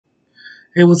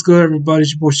Hey, what's good, everybody?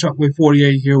 It's your boy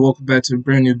Shockwave48 here. Welcome back to a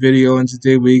brand new video. And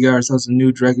today we got ourselves a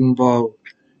new Dragon Ball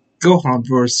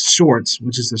Gohanverse short,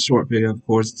 which is a short video, of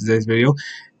course, today's video.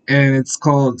 And it's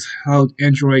called How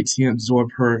Android Can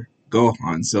Absorb Her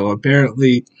Gohan. So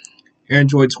apparently,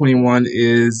 Android 21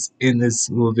 is in this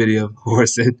little video, of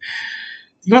course. And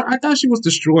I thought she was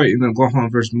destroyed in the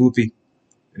Gohanverse movie.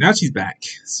 And now she's back.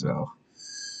 So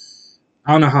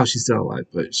I don't know how she's still alive,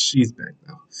 but she's back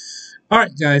now.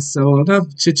 Alright guys, so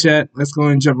enough chit chat. Let's go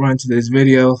and jump right into this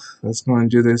video. Let's go and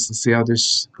do this and see how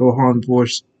this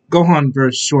Gohanverse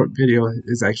short video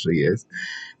actually is.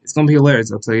 It's gonna be hilarious,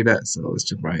 I'll tell you that. So let's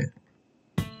jump right in.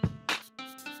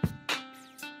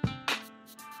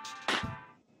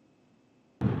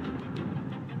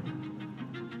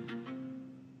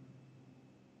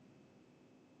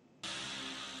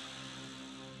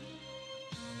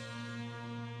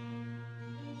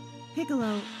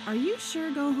 Piccolo, are you sure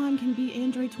Gohan can beat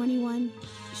Android 21?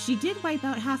 She did wipe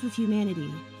out half of humanity.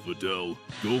 Videl,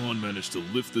 Gohan managed to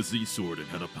lift the Z-Sword and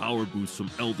had a power boost from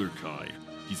Elder Kai.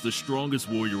 He's the strongest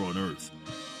warrior on Earth.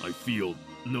 I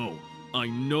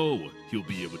know he'll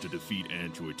be able to defeat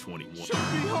Android 21. Shoot me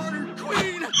harder,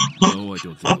 Queen! No, I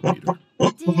don't think he'll beat her.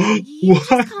 Dude, you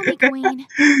just call me Queen.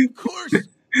 Of course!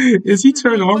 Is he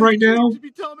turned on right now? To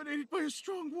be dominated by a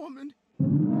strong woman.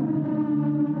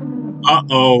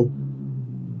 Uh-oh.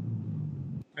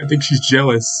 I think she's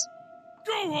jealous.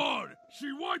 Gohan!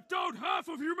 She wiped out half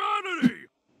of humanity!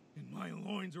 And my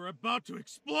loins are about to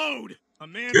explode! A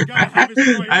man's gotta have his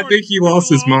priorities. I think he lost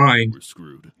his mind. We're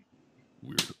screwed.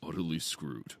 We're utterly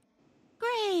screwed.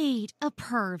 Great, a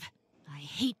perv. I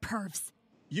hate pervs.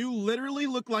 You literally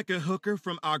look like a hooker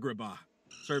from Agrabah.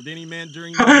 Served any man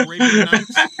during your Arabian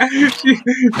Nights?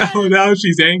 Now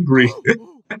she's angry.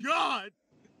 Oh, God!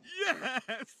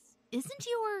 Yes! Isn't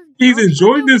your He's girlfriend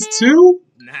enjoying over this there? too?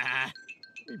 Nah.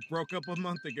 We broke up a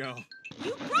month ago.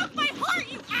 You broke my heart,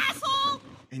 you asshole!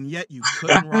 And yet you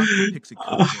couldn't rock the Pixie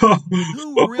Culture.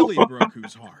 Who really broke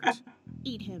whose heart?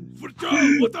 Eat him.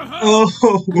 Videl, what the hell? Oh,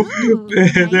 Ooh, they're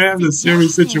having a nice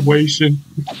serious suggestion. situation.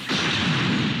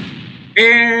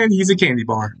 And he's a candy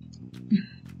bar.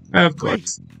 Of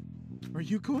course. Are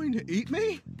you going to eat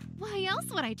me? Why else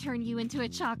would I turn you into a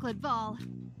chocolate ball?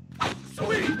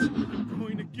 Sweet! I'm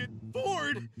going to get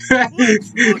bored! Let's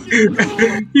fucking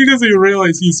go! He doesn't even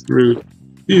realize he's screwed.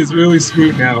 He is really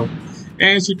screwed now.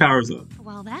 And she powers up.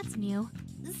 Well, that's new.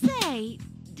 Say,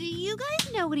 do you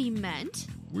guys know what he meant?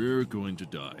 We're going to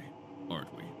die,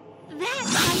 aren't we? That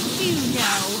I do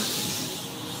know.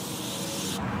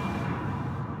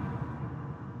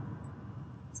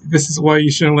 This is why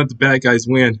you shouldn't let the bad guys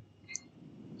win.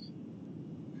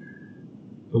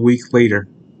 A week later.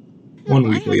 1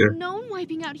 week If I later. had known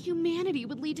wiping out humanity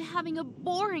would lead to having a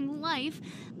boring life,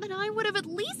 then I would have at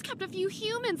least kept a few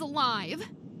humans alive.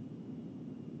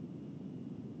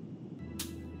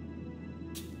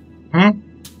 Huh?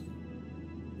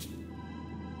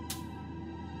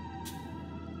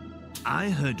 I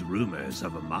heard rumors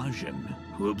of a Martian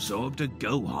who absorbed a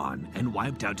Gohan and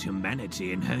wiped out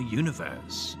humanity in her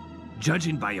universe.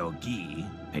 Judging by your gi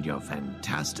and your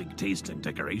fantastic taste in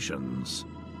decorations,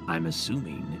 I'm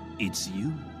assuming it's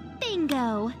you.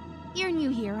 Bingo! You're new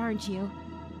here, aren't you?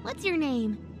 What's your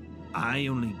name? I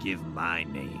only give my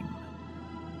name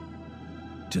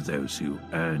to those who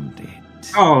earned it.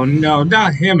 Oh no,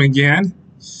 not him again.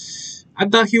 I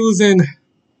thought he was in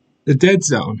the dead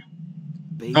zone.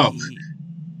 Baby, Oh.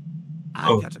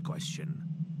 I got a question.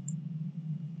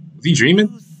 Was he dreaming?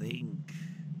 Do you think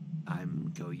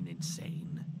I'm going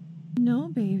insane? No,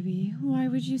 baby. Why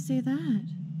would you say that?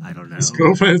 I don't know. His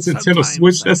girlfriend's Nintendo Sometimes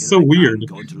Switch? I That's feel so like weird. I'm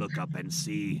going to look up and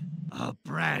see a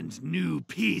brand new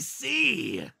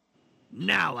PC.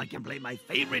 Now I can play my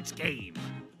favorite game,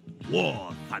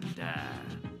 War Thunder.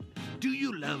 Do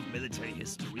you love military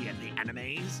history and the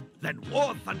animes? Then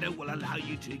War Thunder will allow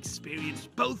you to experience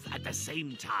both at the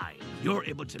same time. You're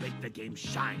able to make the game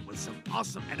shine with some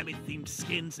awesome anime-themed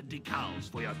skins and decals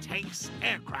for your tanks,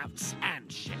 aircrafts,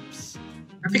 and ships.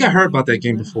 I think I heard about that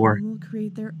game before. Will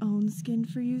create their own skin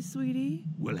for you, sweetie.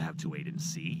 We'll have to wait and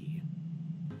see.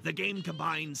 The game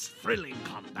combines thrilling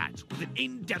combat with an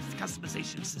in-depth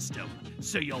customization system,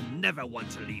 so you'll never want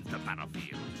to leave the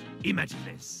battlefield. Imagine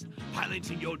this,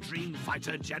 piloting your dream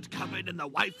fighter jet covered in the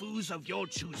waifus of your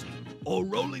choosing, or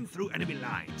rolling through enemy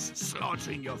lines,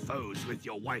 slaughtering your foes with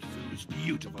your waifu's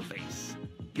beautiful face.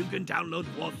 You can download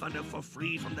War Thunder for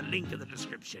free from the link in the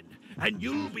description, and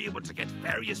you'll be able to get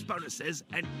various bonuses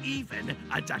and even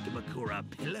a Dakimakura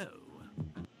pillow.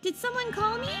 Did someone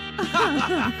call me?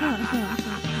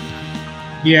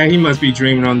 Yeah, he must be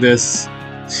dreaming on this.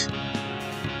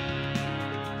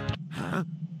 Huh?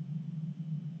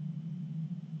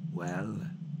 Well,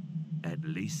 at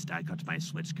least I got my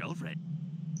Switch girlfriend.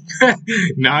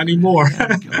 Not anymore.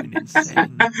 I'm going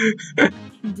insane.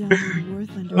 Download War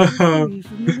Thunder for free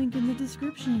from the link in the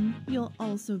description. You'll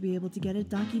also be able to get a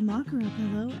Dakimakura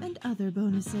pillow and other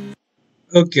bonuses.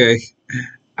 Okay,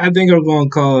 I think I'm going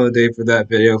to call it a day for that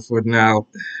video for now.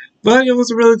 But it was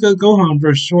a really good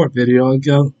Gohanverse short video. I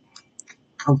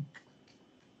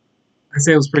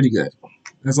say it was pretty good.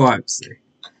 That's all I have to say.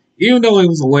 Even though it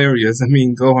was hilarious, I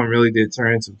mean, Gohan really did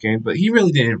turn into a game, but he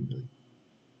really didn't really.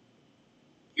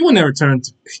 He would never turn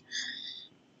into...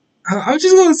 I'm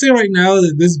just going to say right now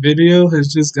that this video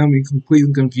has just got me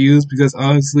completely confused because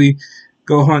obviously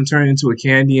Gohan turned into a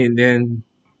candy and then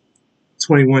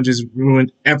 21 just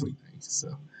ruined everything.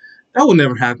 So that will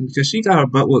never happen because she got her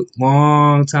butt whooped a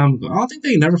long time ago. I don't think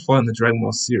they never fought in the Dragon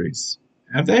Ball series.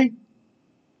 Have they?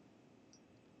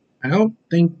 I don't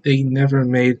think they never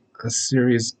made a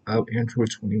series of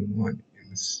Android 21 in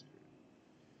this.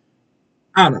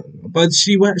 I don't know, but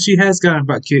she has gotten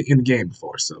butt kicked in the game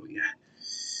before, so yeah.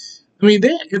 I mean,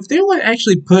 if they would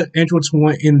actually put Android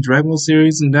 21 in the Dragon Ball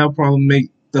series, and that would probably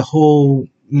make the whole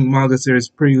manga series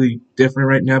pretty different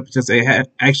right now because they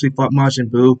had actually fought Majin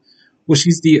Buu, which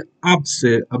is the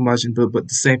opposite of Majin Buu, but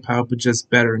the same power, but just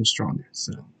better and stronger.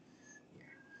 So,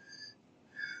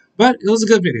 but it was a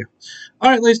good video.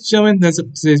 Alright, ladies and gentlemen, that's it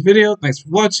for today's video. Thanks for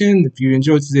watching. If you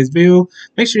enjoyed today's video,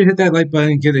 make sure you hit that like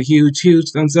button and give it a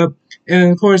huge thumbs up.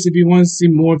 And of course, if you want to see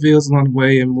more videos along the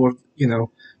way and more,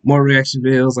 more reaction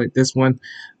videos like this one,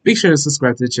 be sure to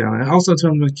subscribe to the channel. And also turn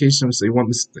on notifications so you won't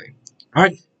miss a thing.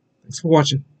 Alright, thanks for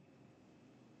watching.